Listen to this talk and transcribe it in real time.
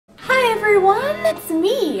everyone, it's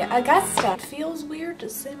me, Augusta. It feels weird to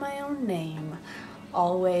say my own name,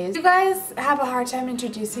 always. You guys have a hard time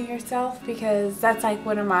introducing yourself because that's like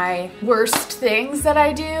one of my worst things that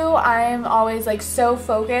I do. I'm always like so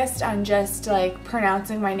focused on just like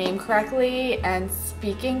pronouncing my name correctly and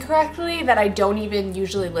speaking correctly that I don't even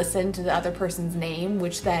usually listen to the other person's name,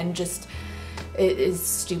 which then just is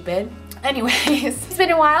stupid. Anyways, it's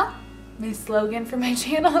been a while. My slogan for my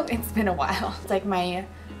channel, it's been a while. It's like my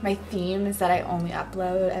theme is that I only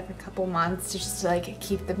upload every couple months to just like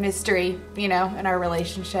keep the mystery, you know, in our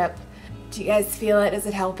relationship. Do you guys feel it? Is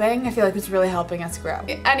it helping? I feel like it's really helping us grow.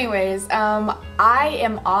 Anyways, I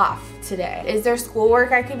am off today. Is there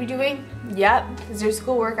schoolwork I could be doing? Yep. Is there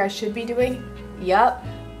schoolwork I should be doing? Yep.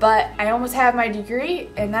 But I almost have my degree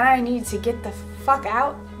and then I need to get the fuck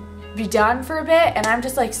out, be done for a bit, and I'm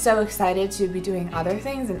just like so excited to be doing other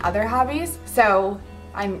things and other hobbies. So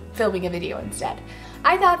I'm filming a video instead.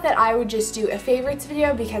 I thought that I would just do a favorites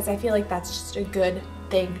video because I feel like that's just a good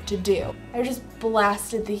thing to do. I just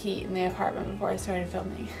blasted the heat in the apartment before I started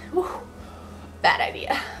filming. Whew. Bad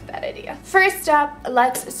idea, bad idea. First up,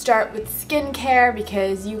 let's start with skincare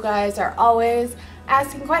because you guys are always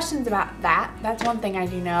asking questions about that. That's one thing I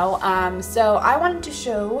do know. So I wanted to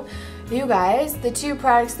show you guys the two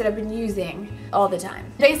products that I've been using all the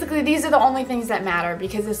time. Basically, these are the only things that matter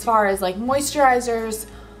because as far as like moisturizers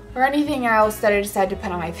or anything else that I decide to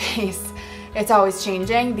put on my face, it's always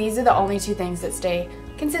changing. These are the only two things that stay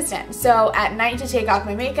consistent. So at night to take off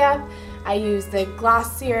my makeup, I use the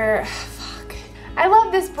Glossier, I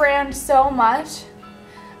love this brand so much.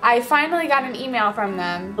 I finally got an email from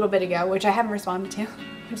them a little bit ago, which I haven't responded to,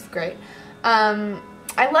 which is great.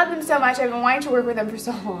 I love them so much. I've been wanting to work with them for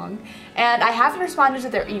so long, and I haven't responded to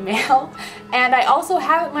their email, and I also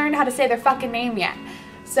haven't learned how to say their fucking name yet.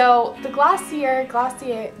 So the Glossier, I'm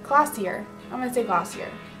gonna say Glossier.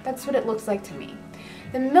 That's what it looks like to me.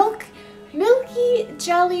 The Milky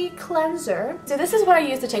Jelly Cleanser. So this is what I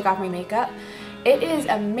use to take off my makeup. It is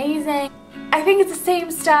amazing. I think it's the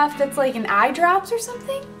same stuff that's like in eye drops or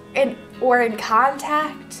something, or in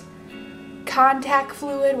contact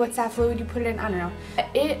fluid. What's that fluid you put it in? I don't know.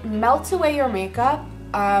 It melts away your makeup,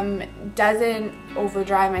 doesn't over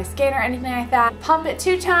dry my skin or anything like that. Pump it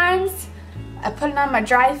 2 times. I put it on my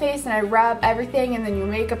dry face and I rub everything, and then your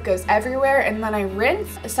makeup goes everywhere, and then I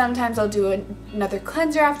rinse. Sometimes I'll do another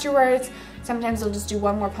cleanser afterwards. Sometimes I'll just do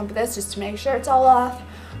one more pump of this just to make sure it's all off.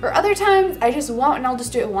 Or other times I just won't and I'll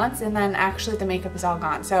just do it once and then actually the makeup is all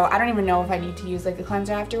gone. So I don't even know if I need to use like a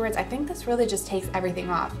cleanser afterwards. I think this really just takes everything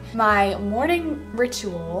off. My morning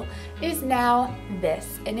ritual is now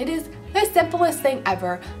this, and it is the simplest thing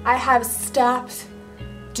ever. I have stopped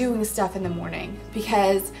doing stuff in the morning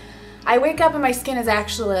because I wake up and my skin is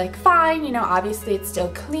actually like fine, you know, obviously it's still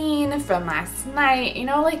clean from last night, you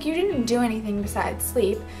know, like you didn't do anything besides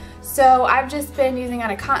sleep. So I've just been using on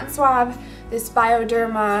a cotton swab, this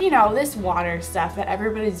Bioderma, you know, this water stuff that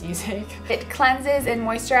everybody's using. It cleanses and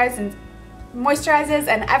moisturizes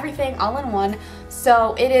and everything all in one.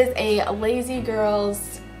 So it is a lazy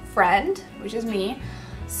girl's friend, which is me.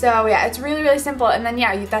 So yeah, it's really, really simple. And then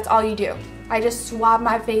yeah, that's all you do. I just swab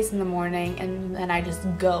my face in the morning and then I just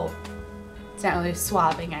go. It's not really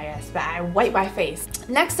swabbing, I guess, but I wipe my face.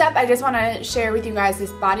 Next up, I just want to share with you guys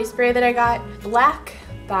this body spray that I got. Black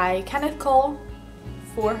by Kenneth Cole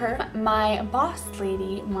for her. My boss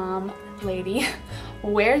lady, mom lady,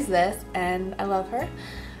 wears this and I love her.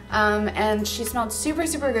 And she smelled super,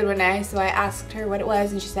 super good one day, so I asked her what it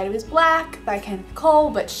was and she said it was Black by Kenneth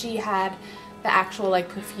Cole, but she had the actual like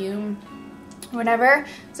perfume, whatever.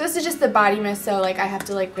 So this is just the body mist, so like I have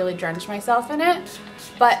to like really drench myself in it.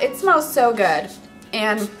 But it smells so good,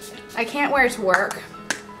 and I can't wear it to work.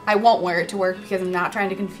 I won't wear it to work because I'm not trying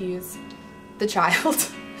to confuse the child.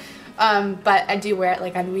 But I do wear it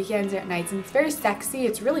like on the weekends or at nights, and it's very sexy.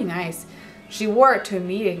 It's really nice. She wore it to a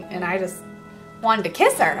meeting and I just wanted to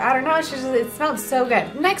kiss her. I don't know, it smells so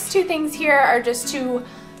good. Next 2 things here are just 2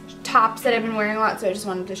 tops that I've been wearing a lot, so I just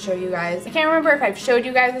wanted to show you guys. I can't remember if I've showed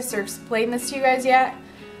you guys this or explained this to you guys yet,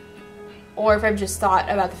 or if I've just thought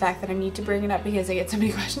about the fact that I need to bring it up because I get so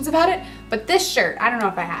many questions about it. But this shirt, I don't know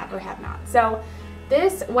if I have or have not. So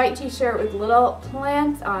this white t-shirt with little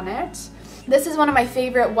plants on it. This is one of my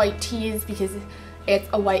favorite white tees because it's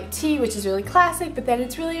a white tee, which is really classic, but then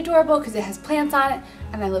it's really adorable because it has plants on it,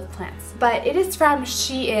 and I love plants. But it is from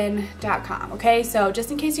Shein.com, okay? So just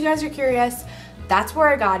in case you guys are curious, that's where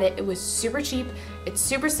I got it. It was super cheap. It's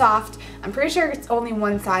super soft. I'm pretty sure it's only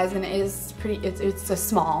one size, and it is it's a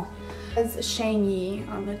small. It says Shang-Yi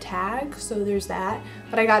on the tag, so there's that.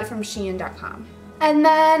 But I got it from Shein.com. And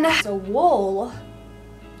then it's a wool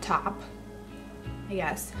top. I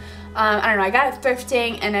guess. I don't know, I got it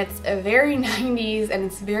thrifting, and it's a very 90s, and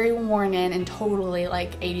it's very worn in and totally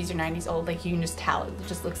like 80s or 90s old. Like you can just tell, it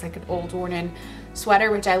just looks like an old worn in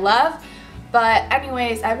sweater, which I love. But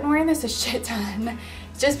anyways, I've been wearing this a shit ton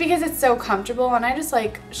just because it's so comfortable, and I just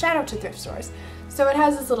like, shout out to thrift stores. So it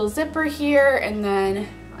has this little zipper here, and then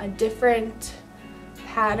a different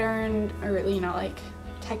pattern, or you know, like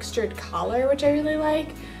textured collar, which I really like.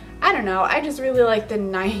 I don't know, I just really like the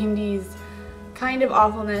 90s kind of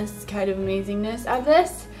awfulness, kind of amazingness of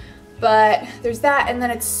this. But there's that, and then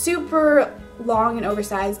it's super long and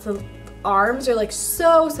oversized. The arms are like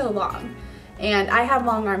so long, and I have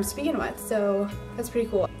long arms to begin with, so that's pretty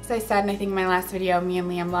cool. As I said, and I think in my last video, me and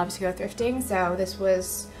Liam love to go thrifting, so this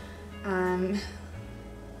was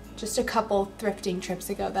just a couple thrifting trips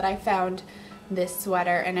ago that I found this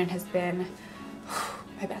sweater, and it has been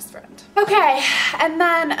my best friend. Okay, and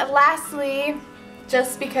then lastly,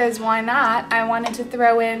 just because why not, I wanted to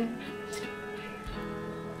throw in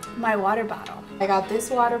my water bottle. I got this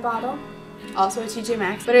water bottle, also a TJ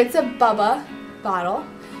Maxx, but it's a Bubba bottle,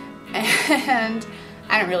 and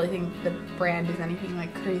I don't really think the brand is anything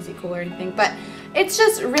like crazy cool or anything, but it's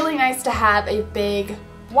just really nice to have a big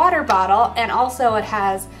water bottle. And also it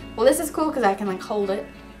has, well, this is cool because I can like hold it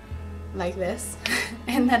like this,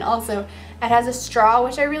 and then also it has a straw,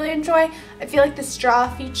 which I really enjoy. I feel like the straw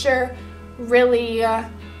feature really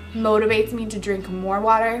motivates me to drink more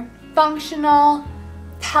water. Functional,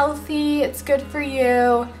 healthy, it's good for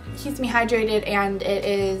you, keeps me hydrated, and it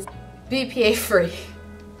is BPA free.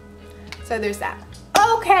 So there's that.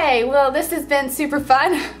 Okay, well, this has been super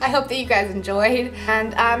fun. I hope that you guys enjoyed.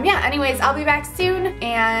 And yeah, anyways, I'll be back soon,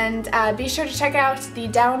 and be sure to check out the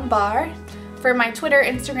down bar for my Twitter,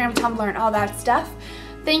 Instagram, Tumblr, and all that stuff.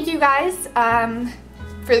 Thank you guys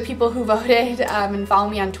for the people who voted and follow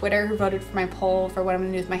me on Twitter, who voted for my poll for what I'm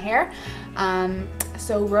gonna do with my hair.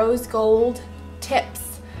 So rose gold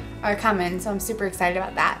tips are coming, so I'm super excited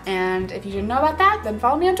about that. And if you didn't know about that, then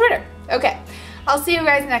follow me on Twitter. Okay, I'll see you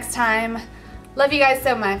guys next time. Love you guys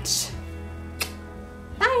so much.